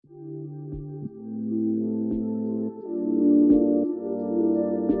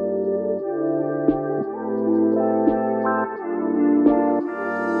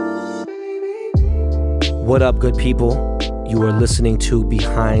What up, good people? You are listening to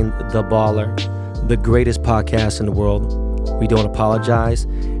Behind the Baller, the greatest podcast in the world. We don't apologize,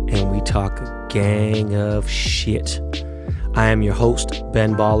 and we talk gang of shit. I am your host,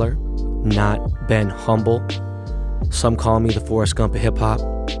 Ben Baller, not Ben Humble. Some call me the Forrest Gump of hip-hop.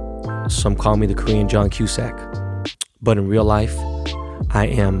 Some call me the Korean John Cusack. But in real life, I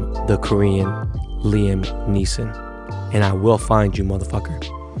am the Korean Liam Neeson. And I will find you, motherfucker.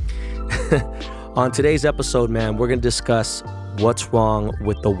 On today's episode, man, we're going to discuss what's wrong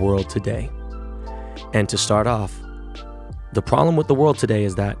with the world today. And to start off, the problem with the world today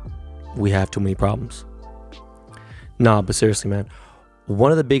is that we have too many problems. Nah, but seriously, man,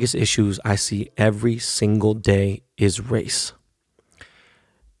 one of the biggest issues I see every single day is race.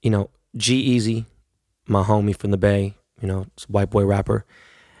 You know, G-Eazy, my homie from the Bay, you know, it's a white boy rapper.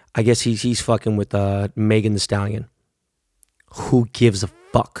 I guess he's fucking with Megan Thee Stallion. Who gives a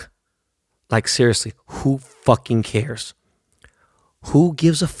fuck? Like, seriously, who fucking cares? Who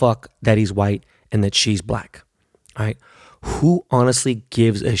gives a fuck that he's white and that she's black? All right? Who honestly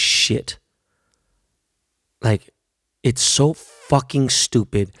gives a shit? Like, it's so fucking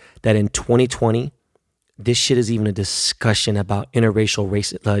stupid that in 2020, this shit is even a discussion about interracial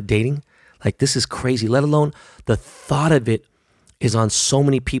race dating. Like, this is crazy, let alone the thought of it is on so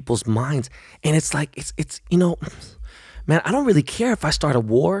many people's minds. And it's like, it's you know, man, I don't really care if I start a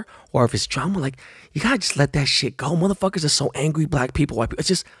war or if it's drama. Like, you gotta just let that shit go. Motherfuckers are so angry, black people, white people. It's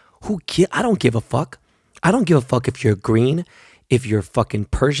just, I don't give a fuck. I don't give a fuck if you're green, if you're fucking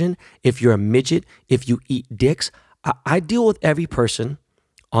Persian, if you're a midget, if you eat dicks. I deal with every person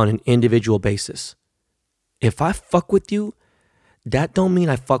on an individual basis. If I fuck with you, that don't mean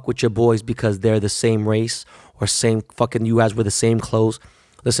I fuck with your boys because they're the same race or same fucking, you guys wear the same clothes.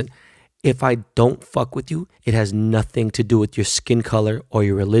 Listen, if I don't fuck with you, it has nothing to do with your skin color or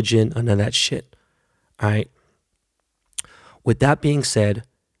your religion or none of that shit. All right. With that being said,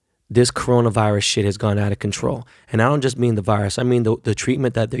 this coronavirus shit has gone out of control. And I don't just mean the virus. I mean the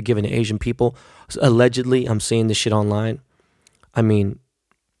treatment that they're giving to Asian people. Allegedly, I'm seeing this shit online. I mean,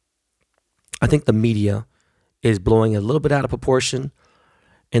 I think the media is blowing a little bit out of proportion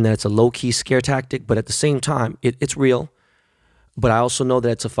and that it's a low-key scare tactic. But at the same time, it's real. But I also know that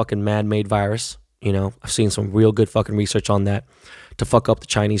it's a fucking man-made virus. You know, I've seen some real good fucking research on that to fuck up the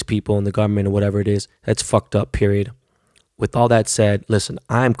Chinese people and the government or whatever it is. That's fucked up, period. With all that said, listen,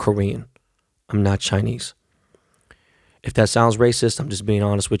 I'm Korean. I'm not Chinese. If that sounds racist, I'm just being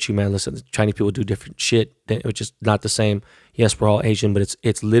honest with you, man. Listen, Chinese people do different shit, which is not the same. Yes, we're all Asian, but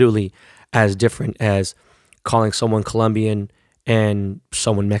it's literally as different as calling someone Colombian and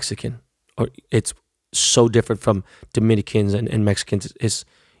someone Mexican. Or it's so different from Dominicans and Mexicans. It's,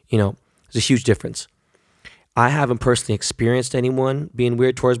 you know, there's a huge difference. I haven't personally experienced anyone being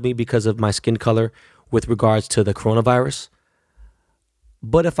weird towards me because of my skin color with regards to the coronavirus.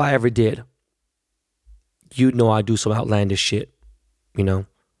 But if I ever did, you'd know I do some outlandish shit, you know?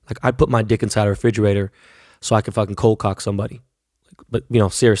 Like, I'd put my dick inside a refrigerator so I could fucking cold cock somebody. But, you know,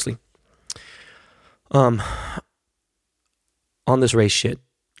 seriously. On this race shit,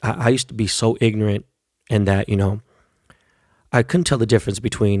 I used to be so ignorant in that, you know, I couldn't tell the difference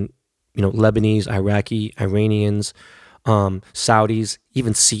between, you know, Lebanese, Iraqi, Iranians, Saudis,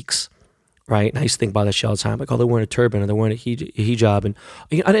 even Sikhs, right? And I used to think about that shit all the time. Like, oh, they're wearing a turban or they're wearing a hijab. And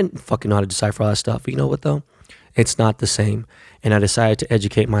you know, I didn't fucking know how to decipher all that stuff. But you know what, though? It's not the same. And I decided to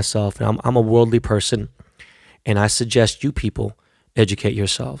educate myself. And I'm a worldly person. And I suggest you people educate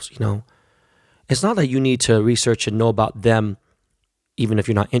yourselves, you know? It's not that you need to research and know about them even if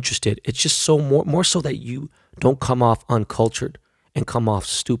you're not interested. It's just so more so that you don't come off uncultured and come off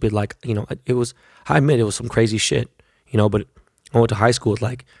stupid. Like, you know, I admit it was some crazy shit, you know, but I went to high school with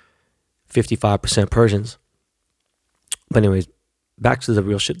like 55% Persians. But anyways, back to the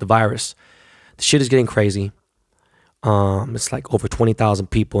real shit, the virus. The shit is getting crazy. It's like over 20,000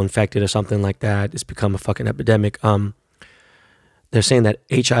 people infected or something like that. It's become a fucking epidemic. They're saying that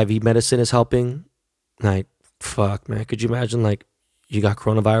HIV medicine is helping. Like, fuck, man. Could you imagine, like, you got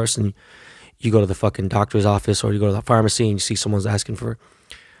coronavirus and you go to the fucking doctor's office or you go to the pharmacy and you see someone's asking for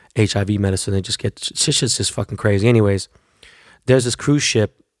HIV medicine and just shit's just fucking crazy. Anyways, there's this cruise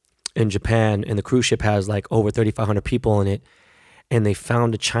ship in Japan and the cruise ship has like over 3,500 people in it. And they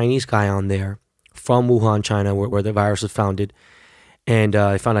found a Chinese guy on there from Wuhan, China, where the virus was founded. And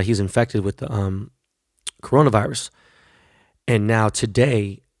they found out he's infected with the coronavirus. And now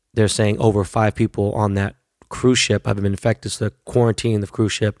today, they're saying over 5 people on that cruise ship have been infected. So they're quarantining the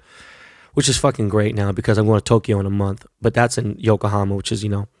cruise ship, which is fucking great now because I'm going to Tokyo in a month. But that's in Yokohama, which is, you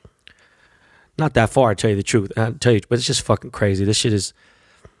know, not that far, to tell you the truth. But it's just fucking crazy. This shit is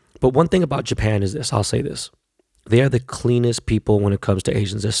But one thing about Japan is this, I'll say this. They are the cleanest people when it comes to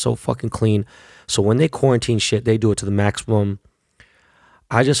Asians. They're so fucking clean. So when they quarantine shit, they do it to the maximum.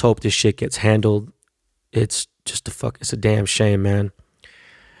 I just hope this shit gets handled. It's just it's a damn shame, man.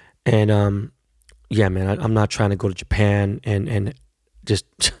 And yeah, man, I'm not trying to go to Japan and just,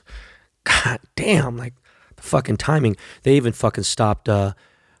 god damn, like the fucking timing. They even fucking stopped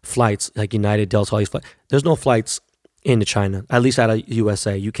flights like United, Delta, all these flights. There's no flights into China, at least out of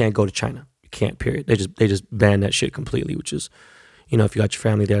USA. You can't go to China. You can't, period. They just banned that shit completely, which is, if you got your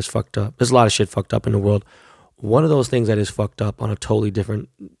family there, it's fucked up. There's a lot of shit fucked up in the world. One of those things that is fucked up on a totally different,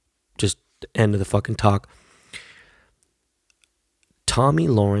 just end of the fucking talk. Tommy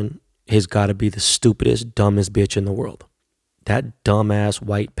Lauren has got to be the stupidest, dumbest bitch in the world. That dumbass,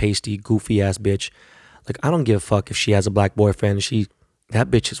 white, pasty, goofy ass bitch. Like, I don't give a fuck if she has a black boyfriend. That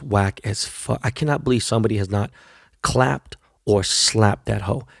bitch is whack as fuck. I cannot believe somebody has not clapped or slapped that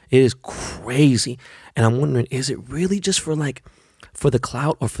hoe. It is crazy. And I'm wondering, is it really just for the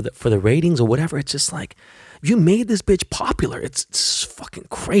clout or for the ratings or whatever? It's just like, you made this bitch popular. It's fucking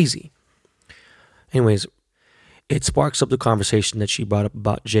crazy. Anyways, it sparks up the conversation that she brought up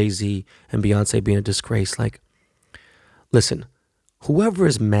about Jay-Z and Beyonce being a disgrace. Like, listen, whoever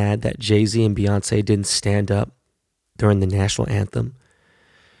is mad that Jay-Z and Beyonce didn't stand up during the national anthem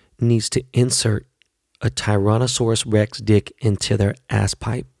needs to insert a Tyrannosaurus Rex dick into their ass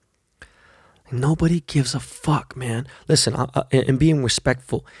pipe. Nobody gives a fuck, man. Listen, and being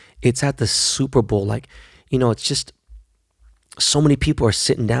respectful, it's at the Super Bowl. Like, it's just so many people are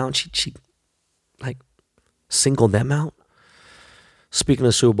sitting down. She like singled them out. Speaking of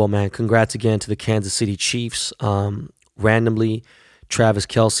the Super Bowl, man, congrats again to the Kansas City Chiefs. Randomly, Travis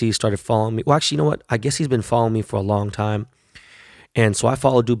Kelce started following me. Well, actually, you know what? I guess he's been following me for a long time. And so I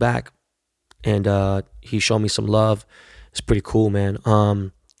followed you back. And he showed me some love. It's pretty cool, man.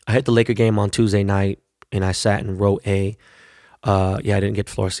 I hit the Laker game on Tuesday night, and I sat in row A. I didn't get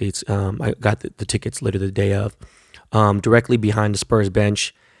floor seats. I got the tickets literally the day of. Directly behind the Spurs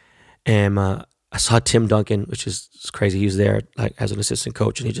bench. And I saw Tim Duncan, which is crazy. He was there like as an assistant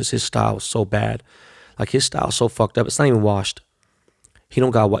coach, and his style was so bad. Like, his style is so fucked up. It's not even washed. He don't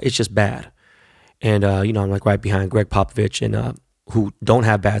got it's just bad. And I'm like right behind Greg Popovich, and who don't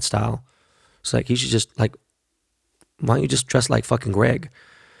have bad style. It's like, he should just why don't you just dress like fucking Greg?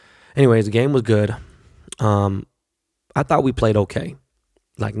 Anyways, the game was good. I thought we played okay.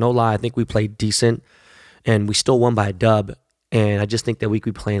 Like, no lie, I think we played decent, and we still won by a dub. And I just think that we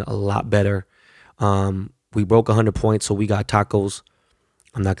could be playing a lot better. We broke 100 points, so we got tacos.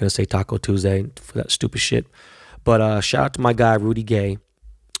 I'm not going to say Taco Tuesday for that stupid shit. But shout out to my guy, Rudy Gay.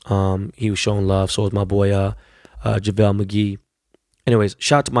 He was showing love. So was my boy, JaVale McGee. Anyways,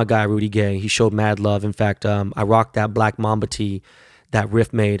 shout out to my guy, Rudy Gay. He showed mad love. In fact, I rocked that Black Mamba tee that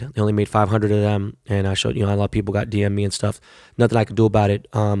Riff made. They only made 500 of them. And I showed, a lot of people got DM me and stuff. Nothing I could do about it.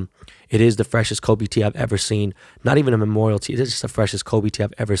 It is the freshest Kobe tee I've ever seen. Not even a memorial tee. It is just the freshest Kobe tee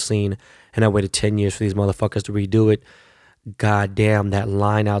I've ever seen. And I waited 10 years for these motherfuckers to redo it. God damn, that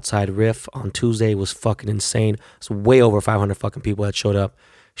line outside Riff on Tuesday was fucking insane. It's way over 500 fucking people that showed up,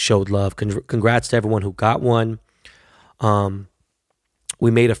 showed love. Congrats to everyone who got one. We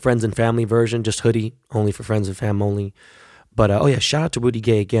made a friends and family version, just hoodie, only for friends and fam only. But shout out to Rudy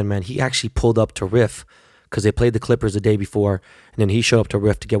Gay again, man. He actually pulled up to Riff because they played the Clippers the day before, and then he showed up to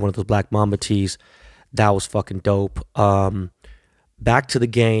Riff to get one of those Black Mamba tees. That was fucking dope. Back to the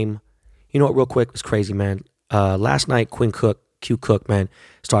game. You know what, real quick, it's crazy, man. Last night, Q Cook, man,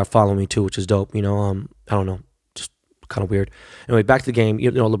 started following me too, which is dope. I don't know, just kind of weird. Anyway, back to the game.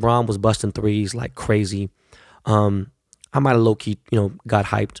 LeBron was busting threes like crazy. I might have low-key, got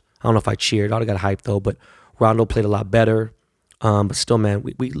hyped. I don't know if I cheered. I would have got hyped, though. But Rondo played a lot better. But still, man,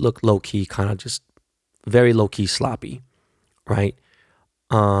 we look low-key, kind of just very low-key sloppy, right?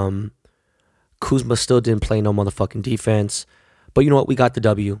 Kuzma still didn't play no motherfucking defense. But you know what? We got the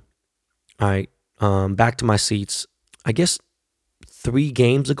W. All right. Back to my seats. I guess 3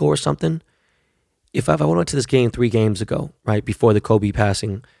 games ago or something. If I went to this game 3 games ago, right, before the Kobe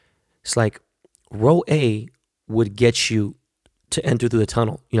passing, it's like row A would get you to enter through the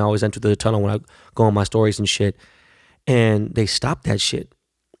tunnel. I always enter through the tunnel when I go on my stories and shit. And they stopped that shit.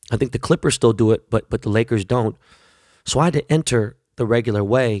 I think the Clippers still do it, but the Lakers don't. So I had to enter the regular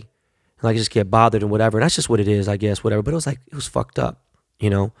way, and I just get bothered and whatever. And that's just what it is, I guess, whatever. But it was fucked up,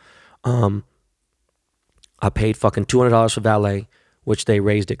 I paid fucking $200 for valet, which they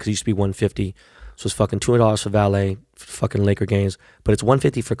raised it because it used to be $150. So it's fucking $200 for valet for fucking Laker games, but it's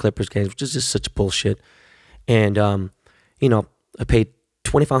 $150 for Clippers games, which is just such bullshit. And I paid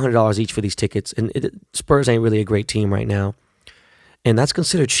 $2,500 each for these tickets, and Spurs ain't really a great team right now. And that's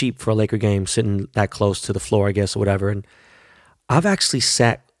considered cheap for a Laker game, sitting that close to the floor, I guess, or whatever. And I've actually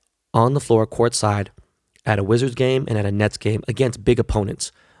sat on the floor courtside at a Wizards game and at a Nets game against big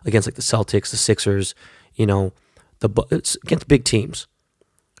opponents, against like the Celtics, the Sixers, you know, it's against big teams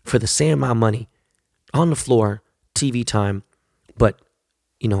for the same amount of money on the floor, TV time, but,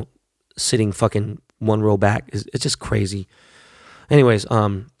 you know, sitting fucking one row back it's just crazy. Anyways,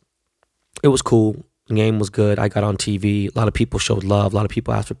 it was cool. The game was good. I got on TV. A lot of people showed love. A lot of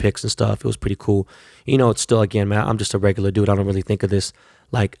people asked for pics and stuff. It was pretty cool. You know, it's still, again, man, I'm just a regular dude. I don't really think of this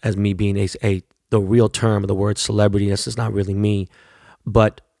like as me being the real term of the word celebrity. This is not really me.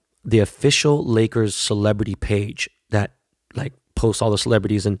 But the official Lakers celebrity page that like posts all the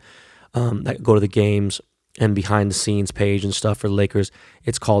celebrities and that go to the games and behind the scenes page and stuff for the Lakers,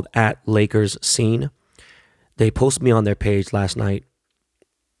 it's called @LakersScene. They posted me on their page last night.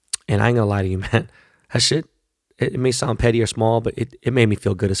 And I ain't gonna lie to you, man. That shit, it may sound petty or small, but it made me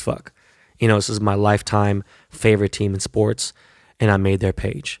feel good as fuck. You know, this is my lifetime favorite team in sports, and I made their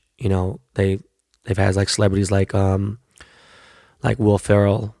page. You know, they've had like celebrities like Will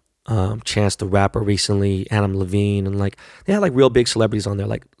Ferrell, Chance the Rapper recently, Adam Levine, and like they had like real big celebrities on there,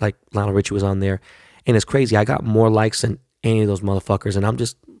 like Lionel Richie was on there. And it's crazy. I got more likes than any of those motherfuckers, and I'm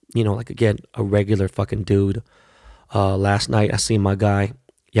just, you know, like again, a regular fucking dude. Last night I seen my guy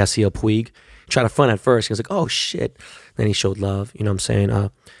Yasiel Puig. Tried to front at first. He was like, oh shit. Then he showed love. You know what I'm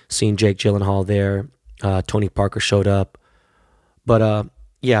saying? Seen Jake Gyllenhaal there. Tony Parker showed up. But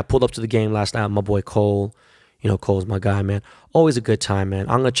yeah, I pulled up to the game last night with my boy Cole. You know, Cole's my guy, man. Always a good time, man.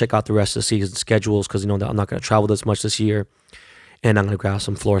 I'm going to check out the rest of the season schedules because, you know, I'm not going to travel this much this year. And I'm going to grab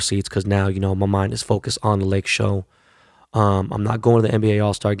some floor seats because now, you know, my mind is focused on the Lake Show. I'm not going to the NBA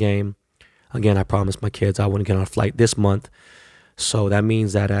All-Star game. Again, I promised my kids I wouldn't get on a flight this month. So that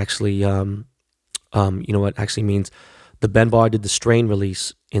means that actually, you know what actually means? The Ben Bar did the Strain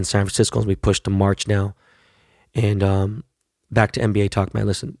release in San Francisco as we pushed to March now. And back to NBA talk, man.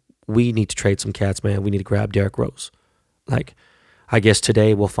 Listen, we need to trade some cats, man. We need to grab Derrick Rose. Like, I guess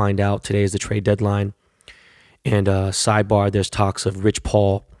today we'll find out. Today is the trade deadline. And sidebar, there's talks of Rich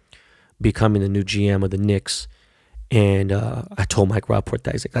Paul becoming the new GM of the Knicks. And I told Mike Rappaport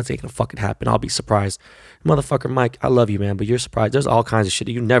that. He's like, that's ain't gonna fucking happen. I'll be surprised. Motherfucker, Mike, I love you, man, but you're surprised. There's all kinds of shit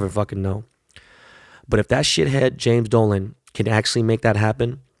that you never fucking know. But if that shithead James Dolan can actually make that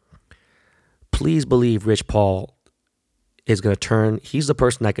happen, please believe Rich Paul is gonna turn. He's the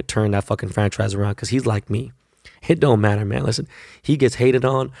person that could turn that fucking franchise around because he's like me. It don't matter, man. Listen, he gets hated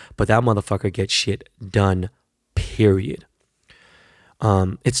on, but that motherfucker gets shit done, period.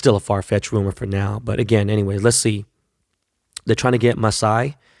 It's still a far-fetched rumor for now. But again, anyway, let's see. They're trying to get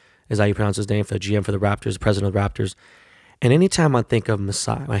Masai, is how you pronounce his name, for the GM for the Raptors, the president of the Raptors. And anytime I think of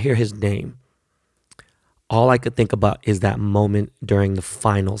Masai, when I hear his name, all I could think about is that moment during the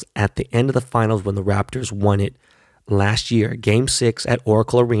finals, at the end of the finals when the Raptors won it last year, Game 6 at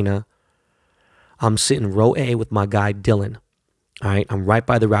Oracle Arena. I'm sitting row A with my guy Dylan. All right, I'm right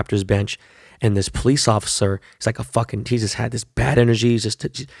by the Raptors bench. And this police officer, he's like he just had this bad energy.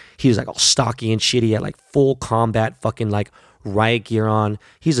 He was like all stocky and shit. He had like full combat fucking like riot gear on.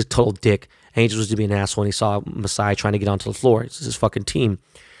 He's a total dick. And he just was to be an asshole. And he saw Masai trying to get onto the floor. It's his fucking team.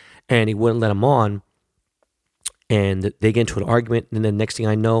 And he wouldn't let him on. And they get into an argument. And then the next thing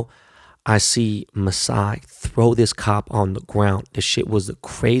I know, I see Masai throw this cop on the ground. This shit was the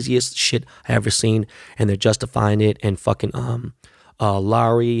craziest shit I ever seen. And they're justifying it. And fucking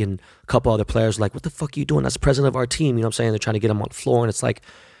Lowry and a couple other players were like, what the fuck are you doing? That's the president of our team. You know what I'm saying? They're trying to get him on the floor. And it's like,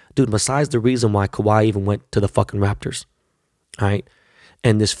 dude, Masai's the reason why Kawhi even went to the fucking Raptors. All right.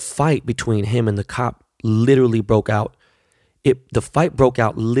 And this fight between him and the cop literally broke out. The fight broke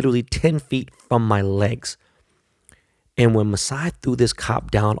out literally 10 feet from my legs. And when Masai threw this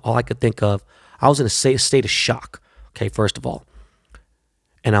cop down, all I could think of, I was in a state of shock. Okay, first of all.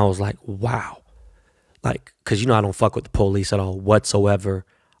 And I was like, wow. Like, because, you know, I don't fuck with the police at all whatsoever.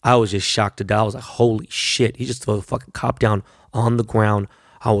 I was just shocked to death. I was like, holy shit. He just threw the fucking cop down on the ground.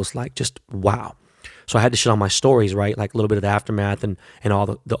 I was like, just wow. So I had to shit on my stories, right? Like a little bit of the aftermath and all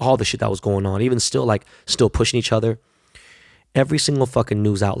the shit that was going on. Even still pushing each other. Every single fucking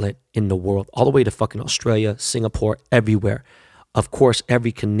news outlet in the world, all the way to fucking Australia, Singapore, everywhere. Of course,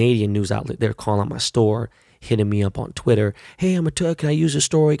 every Canadian news outlet, they're calling my store, hitting me up on Twitter. Hey, Amateur, can I use your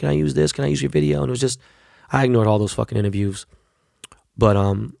story? Can I use this? Can I use your video? And it was just, I ignored all those fucking interviews. But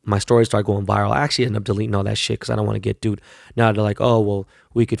my stories started going viral. I actually ended up deleting all that shit because I don't want to get, dude. Now they're like, oh, well,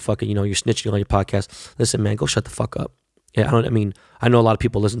 we could fucking, you know, you're snitching on your podcast. Listen, man, go shut the fuck up. Yeah, I know a lot of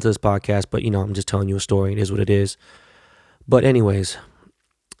people listen to this podcast, but, you know, I'm just telling you a story. It is what it is. But anyways,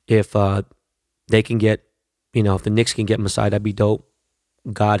 if they can get, you know, if the Knicks can get Masai, that'd be dope.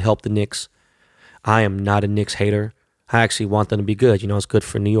 God help the Knicks. I am not a Knicks hater. I actually want them to be good. It's good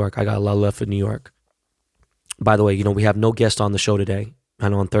for New York. I got a lot of love for New York. By the way, we have no guest on the show today. I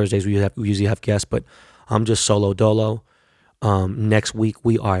know on Thursdays we usually have guests, but I'm just solo dolo. Next week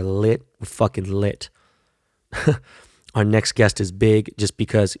we are lit. We're fucking lit. Our next guest is big just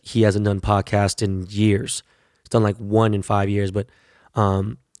because he hasn't done podcast in years. He's done like 1 in 5 years, but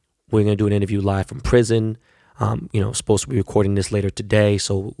we're going to do an interview live from prison. Supposed to be recording this later today,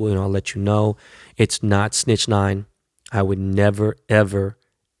 so I'll let you know. It's not Snitch 9. I would never, ever,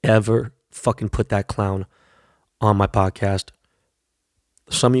 ever fucking put that clown on my podcast.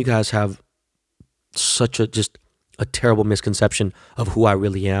 Some of you guys have such a terrible misconception of who I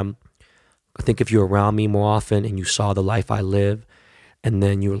really am. I think if you're around me more often and you saw the life I live, and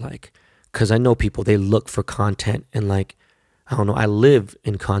then you're like, because I know people, they look for content and like, I don't know, I live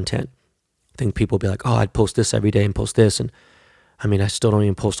in content. I think people be like, oh, I'd post this every day and post this. And I mean, I still don't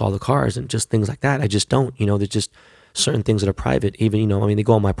even post all the cars and just things like that. I just don't, there's just certain things that are private. Even, they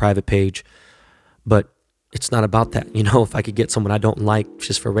go on my private page, but it's not about that. If I could get someone I don't like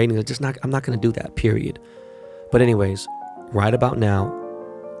just for ratings, I'm not going to do that, period. But anyways, right about now,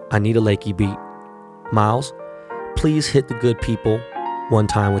 I need a Lakey beat. Miles, please hit the good people one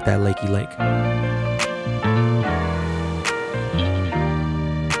time with that Lakey Lake.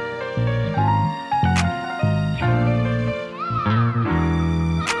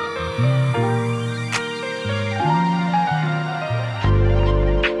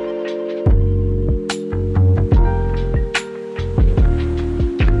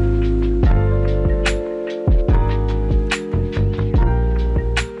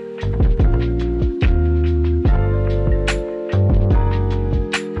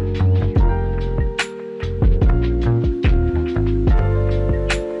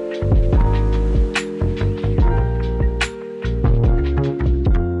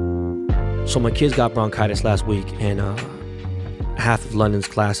 So my kids got bronchitis last week, and half of London's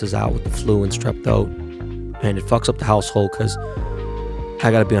class is out with the flu and strep throat, and it fucks up the household because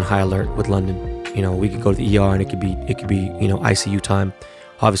I gotta be on high alert with London. We could go to the ER and it could be ICU time.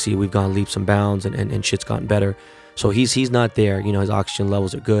 Obviously, we've gone leaps and bounds, and shit's gotten better. So he's not there. His oxygen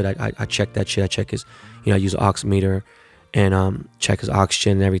levels are good. I check that shit. I check his, I use an oximeter and check his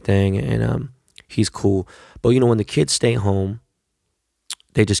oxygen and everything, and he's cool. But when the kids stay home,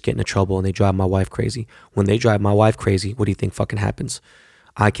 they just get into trouble and they drive my wife crazy. When they drive my wife crazy, what do you think fucking happens?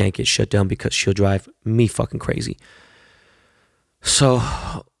 I can't get shut down because she'll drive me fucking crazy. So,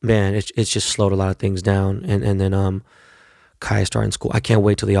 man, it's just slowed a lot of things down. And then Kai starting school. I can't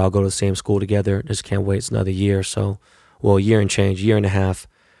wait till they all go to the same school together. Just can't wait. It's another year. So, a year and change, year and a half.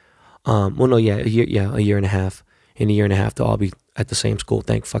 A year and a half. In a year and a half, they'll all be at the same school.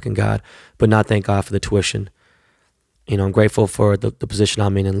 Thank fucking God. But not thank God for the tuition. I'm grateful for the position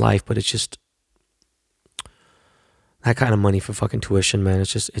I'm in life, but it's just that kind of money for fucking tuition, man.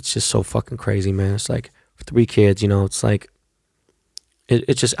 It's just so fucking crazy, man. It's like for 3 kids, it's like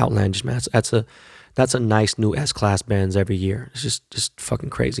it's just outlandish, man. That's a nice new S-Class Benz every year. It's just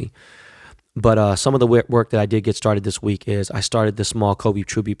fucking crazy. But some of the work that I did get started this week is I started this small Kobe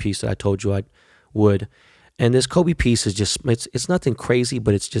tribute piece that I told you I would, and this Kobe piece is just it's nothing crazy,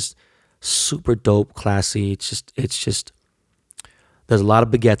 but it's just super dope, classy. It's just there's a lot of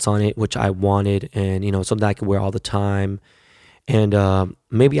baguettes on it, which I wanted, and something I can wear all the time. And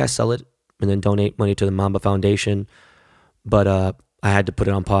maybe I sell it and then donate money to the Mamba Foundation. But I had to put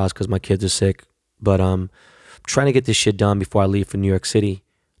it on pause because my kids are sick. But trying to get this shit done before I leave for New York City.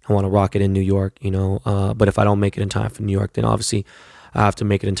 I want to rock it in New York, but if I don't make it in time for New York, then obviously I have to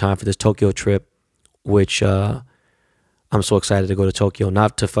make it in time for this Tokyo trip, which I'm so excited to go to Tokyo.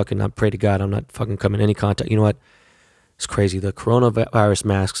 Not pray to God I'm not fucking coming in any contact. You know what? It's crazy. The coronavirus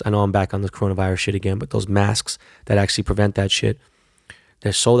masks, I know I'm back on this coronavirus shit again, but those masks that actually prevent that shit,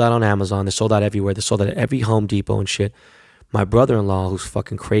 they're sold out on Amazon. They're sold out everywhere. They're sold out at every Home Depot and shit. My brother-in-law, who's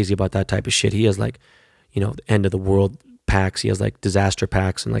fucking crazy about that type of shit, he has like, the end of the world packs. He has like disaster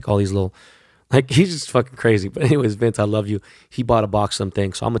packs and like all these little, like he's just fucking crazy. But anyways, Vince, I love you. He bought a box of some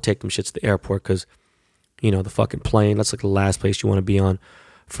things. So I'm going to take them shits to the airport because the fucking plane, that's like the last place you want to be on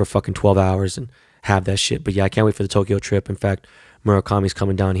for fucking 12 hours and have that shit. But yeah, I can't wait for the Tokyo trip. In fact, Murakami's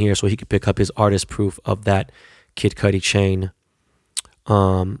coming down here so he could pick up his artist proof of that Kid Cudi chain.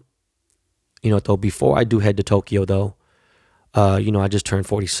 Though, before I do head to Tokyo though, I just turned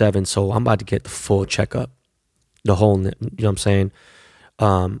 47, so I'm about to get the full checkup. The whole, you know what I'm saying?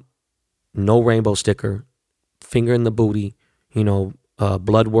 No rainbow sticker, finger in the booty,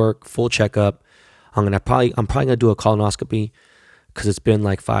 blood work, full checkup. I'm probably gonna do a colonoscopy because it's been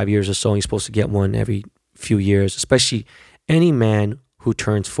like 5 years or so. And you're supposed to get one every few years, especially any man who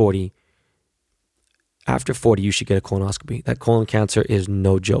turns 40, after 40, you should get a colonoscopy. That colon cancer is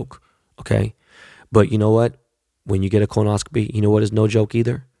no joke, okay? But you know what? When you get a colonoscopy, you know what is no joke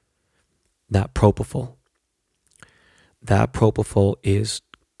either? That propofol. That propofol is,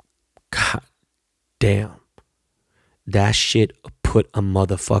 god damn. That shit put a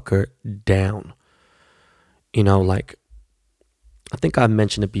motherfucker down. You know, like, I think I've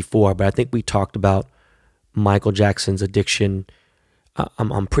mentioned it before, but I think we talked about Michael Jackson's addiction.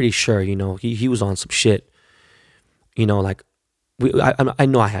 I'm pretty sure, you know, he was on some shit. You know, like, I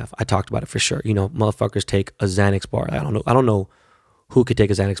know I have. I talked about it for sure. You know, motherfuckers take a Xanax bar. I don't know who could take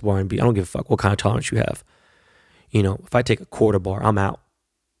a Xanax bar and be. I don't give a fuck what kind of tolerance you have. You know, if I take a quarter bar, I'm out.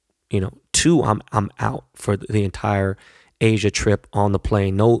 You know, 2, I'm out for the entire Asia trip on the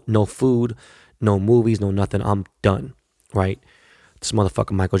plane. No food, no movies, no nothing. I'm done. Right? This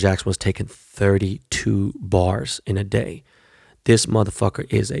motherfucker Michael Jackson was taking 32 bars in a day. This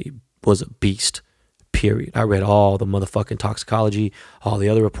motherfucker was a beast. Period. I read all the motherfucking toxicology, all the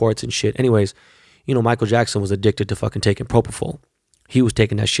other reports and shit. Anyways, you know, Michael Jackson was addicted to fucking taking propofol. He was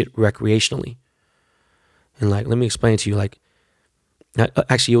taking that shit recreationally. And like, let me explain to you, like,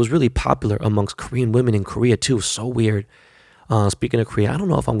 actually, it was really popular amongst Korean women in Korea too. So weird. Speaking of Korea, I don't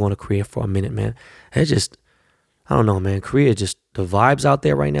know if I'm going to Korea for a minute, man. I don't know, man. Korea, just the vibes out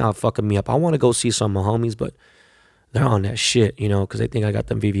there right now are fucking me up. I want to go see some of my homies, but they're on that shit, you know, because they think I got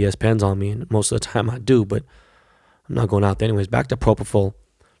them VVS pens on me, and most of the time I do, but I'm not going out there anyways. Back to propofol.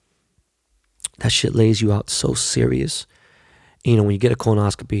 That shit lays you out so serious. You know, when you get a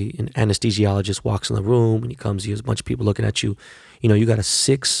colonoscopy, an anesthesiologist walks in the room and he comes, he has a bunch of people looking at you. You know, you got a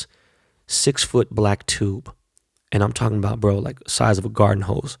 6-foot black tube. And I'm talking about, bro, like the size of a garden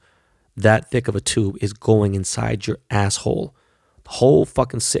hose. That thick of a tube is going inside your asshole. The whole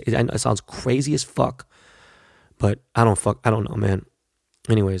fucking, it sounds crazy as fuck, but I don't know, man.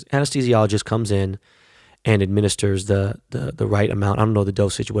 Anyways, anesthesiologist comes in and administers the right amount. I don't know the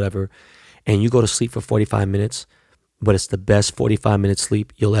dosage, whatever. And you go to sleep for 45 minutes. But it's the best 45-minute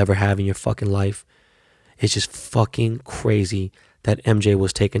sleep you'll ever have in your fucking life. It's just fucking crazy that MJ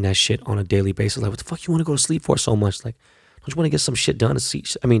was taking that shit on a daily basis. Like, what the fuck you want to go to sleep for so much? Like, don't you want to get some shit done?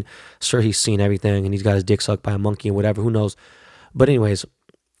 I mean, sure, he's seen everything and he's got his dick sucked by a monkey and whatever. Who knows? But anyways,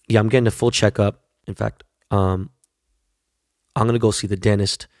 yeah, I'm getting a full checkup. In fact, I'm going to go see the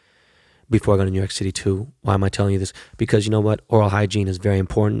dentist before I go to New York City too. Why am I telling you this? Because you know what? Oral hygiene is very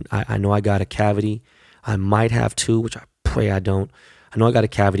important. I know I got a cavity. I might have 2, which I pray I don't. I know I got a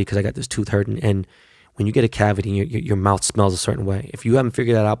cavity because I got this tooth hurting. And when you get a cavity, your mouth smells a certain way. If you haven't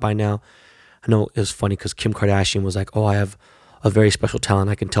figured that out by now, I know it was funny because Kim Kardashian was like, oh, I have a very special talent.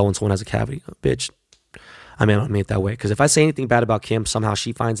 I can tell when someone has a cavity. Bitch, I mean, I don't mean it that way. Because if I say anything bad about Kim, somehow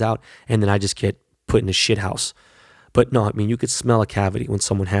she finds out and then I just get put in a shit house. But no, I mean, you could smell a cavity when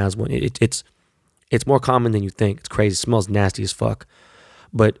someone has one. It's more common than you think. It's crazy. It smells nasty as fuck.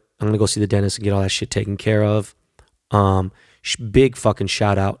 But I'm going to go see the dentist and get all that shit taken care of. Big fucking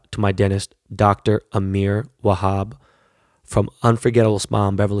shout out to my dentist, Dr. Amir Wahab from Unforgettable Smile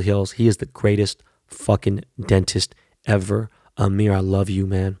in Beverly Hills. He is the greatest fucking dentist ever. Amir, I love you,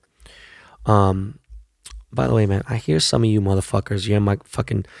 man. By the way, man, I hear some of you motherfuckers, you're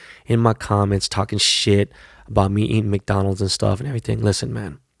in my comments talking shit about me eating McDonald's and stuff and everything. Listen,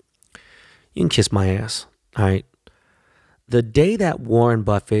 man, you can kiss my ass, all right? The day that Warren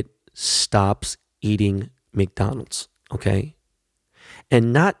Buffett stops eating McDonald's, okay?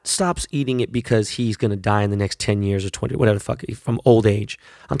 And not stops eating it because he's going to die in the next 10 years or 20, whatever the fuck, from old age.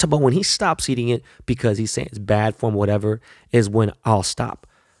 I'm talking about when he stops eating it because he's saying it's bad for him, whatever, is when I'll stop.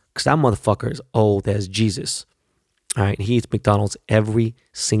 Because that motherfucker is old as Jesus. All right? He eats McDonald's every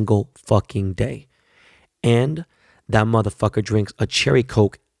single fucking day. And that motherfucker drinks a cherry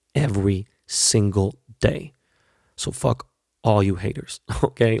Coke every single day. So fuck all you haters,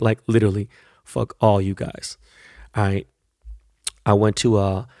 okay? Like literally, fuck all you guys. All right. I went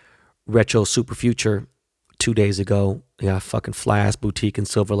to Retro Super Future 2 days ago. They got a fucking fly-ass boutique in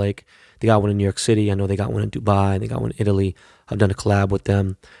Silver Lake. They got one in New York City. I know they got one in Dubai. They got one in Italy. I've done a collab with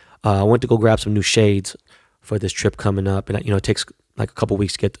them. I went to go grab some new shades for this trip coming up. And, you know, it takes like a couple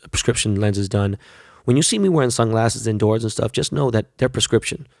weeks to get the prescription lenses done. When you see me wearing sunglasses indoors and stuff, just know that they're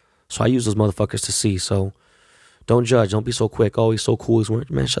prescription. So I use those motherfuckers to see. So don't judge. Don't be so quick. Oh, he's so cool. He's wearing,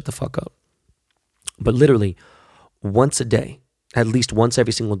 man, shut the fuck up. But literally, once a day, at least once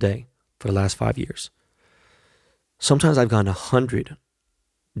every single day for the last 5 years. Sometimes I've gotten 100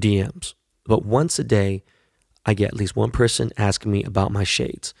 DMs, but once a day, I get at least one person asking me about my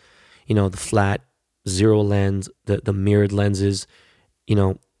shades. You know, the flat, zero lens, the mirrored lenses. You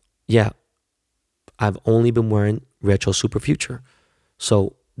know, yeah, I've only been wearing Retro Super Future.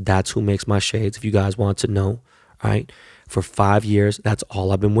 So that's who makes my shades, if you guys want to know. All right. For 5 years, that's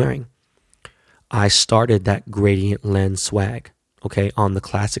all I've been wearing. I started that gradient lens swag, okay, on the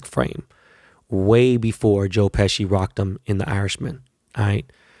classic frame way before Joe Pesci rocked them in The Irishman. All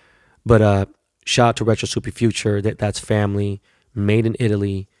right. But shout out to Retro Super Future. That's family. Made in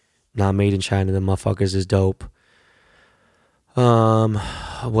Italy, not made in China. The motherfuckers is dope.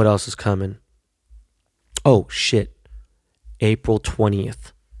 What else is coming? Oh shit. April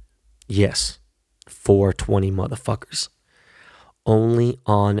 20th. Yes. 420 motherfuckers. Only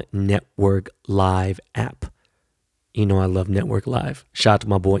on Network Live app. You know I love Network Live. Shout out to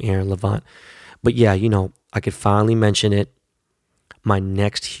my boy Aaron Levant. But yeah, you know, I could finally mention it. My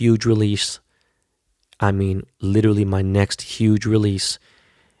next huge release. I mean, literally my next huge release.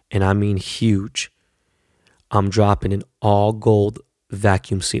 And I mean huge. I'm dropping an all gold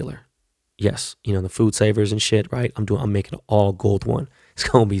vacuum sealer. Yes, you know, the food savers and shit, right? I'm making an all gold one. It's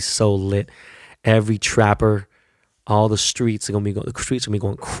gonna be so lit. Every trapper, all the streets are gonna be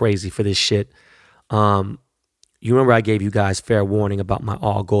going crazy for this shit. You remember I gave you guys fair warning about my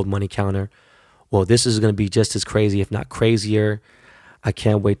all gold money counter. Well, this is gonna be just as crazy, if not crazier. I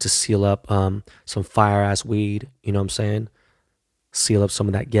can't wait to seal up some fire ass weed. You know what I'm saying? Seal up some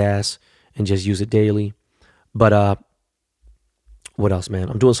of that gas and just use it daily. But what else, man?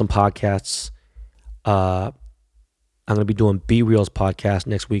 I'm doing some podcasts. I'm gonna be doing B Real's podcast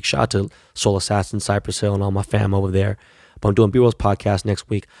next week. Shout out to Soul Assassin, Cypress Hill, and all my fam over there. But I'm doing B Real's podcast next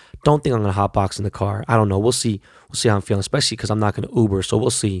week. Don't think I'm gonna hotbox in the car. I don't know. We'll see. We'll see how I'm feeling, especially because I'm not gonna Uber. So we'll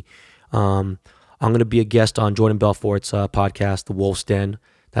see. I'm gonna be a guest on Jordan Belfort's podcast, The Wolf's Den.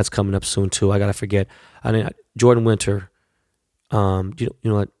 That's coming up soon too. I gotta forget. I mean, Jordan Winter. You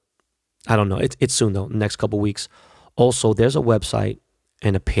know what? I don't know. It's soon though. Next couple weeks. Also, there's a website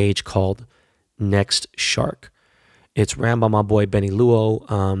and a page called Next Shark. It's ran by my boy Benny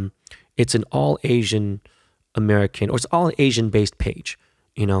Luo. It's an all Asian American, or it's all Asian based page.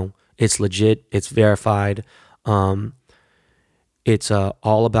 You know, it's legit. It's verified. It's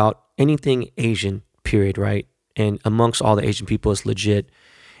all about anything Asian. Period. Right. And amongst all the Asian people, it's legit,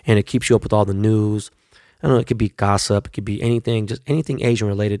 and it keeps you up with all the news. I don't know, it could be gossip, it could be anything, just anything Asian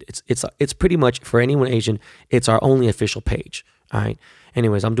related. It's pretty much, for anyone Asian, it's our only official page. All right.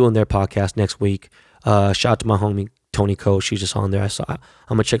 Anyways, I'm doing their podcast next week. Shout out to my homie Tony Ko. She's just on there. I'm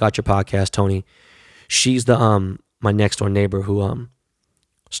gonna check out your podcast, Tony. She's the my next door neighbor who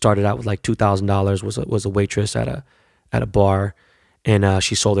started out with like $2,000, was a waitress at a bar, and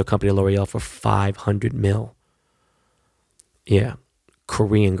she sold her company to L'Oreal for $500 million. Yeah,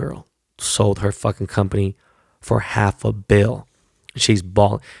 Korean girl. Sold her fucking company for $500 million. She's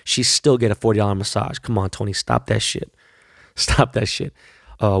balling. She still get a $40 massage. Come on, Tony, stop that shit. Stop that shit.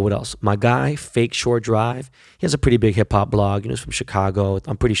 What else? My guy, Fake Shore Drive. He has a pretty big hip hop blog. You know, he's from Chicago.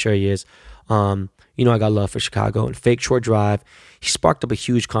 I'm pretty sure he is. You know, I got love for Chicago. And Fake Shore Drive, he sparked up a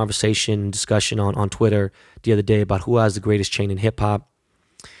huge conversation and discussion on Twitter the other day about who has the greatest chain in hip hop.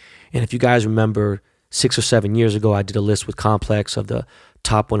 And if you guys remember, 6 or 7 years ago, I did a list with Complex of the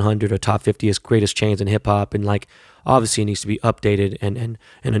top 100 or top 50th greatest chains in hip hop, and like obviously it needs to be updated and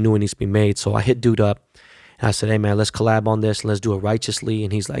a new one needs to be made. So I hit dude up and I said, hey man, let's collab on this and let's do it righteously.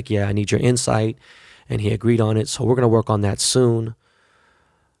 And he's like, yeah, I need your insight, and he agreed on it. So we're gonna work on that soon.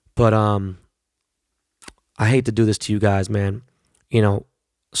 But I hate to do this to you guys, man. You know,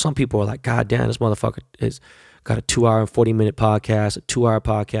 some people are like, God damn, this motherfucker is got a 2 hour and 40-minute podcast, a 2 hour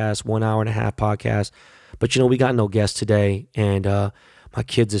podcast, 1 hour and a half podcast. But you know, we got no guests today, and my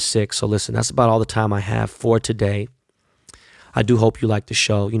kids are sick. So listen, that's about all the time I have for today. I do hope you like the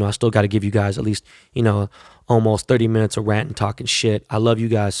show. You know, I still got to give you guys at least, you know, almost 30 minutes of ranting, talking shit. I love you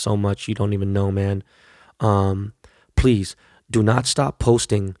guys so much. You don't even know, man. Please do not stop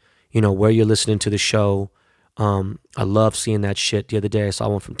posting, you know, where you're listening to the show. I love seeing that shit. The other day I saw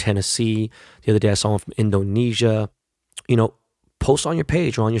one from Tennessee. The other day I saw one from Indonesia. You know, post on your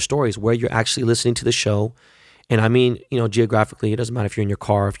page or on your stories where you're actually listening to the show. And I mean, you know, geographically, it doesn't matter if you're in your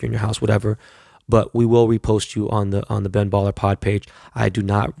car, if you're in your house, whatever, but we will repost you on the Ben Baller Pod page. I do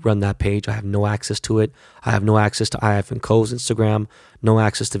not run that page. I have no access to it. I have no access to IF and Co's Instagram, no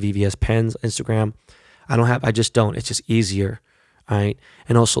access to VVS Pen's Instagram. I just don't. It's just easier. All right.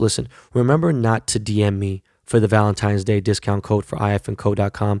 And also listen, remember not to DM me for the Valentine's Day discount code for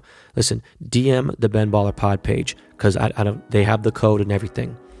ifandco.com. Listen, DM the Ben Baller Pod page because they have the code and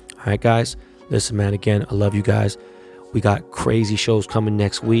everything. All right, guys. Listen, man, again, I love you guys. We got crazy shows coming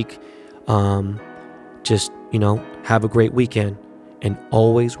next week. Just, you know, have a great weekend. And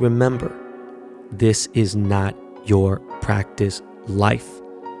always remember, this is not your practice life.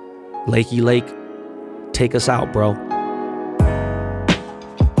 Lakey Lake, take us out, bro.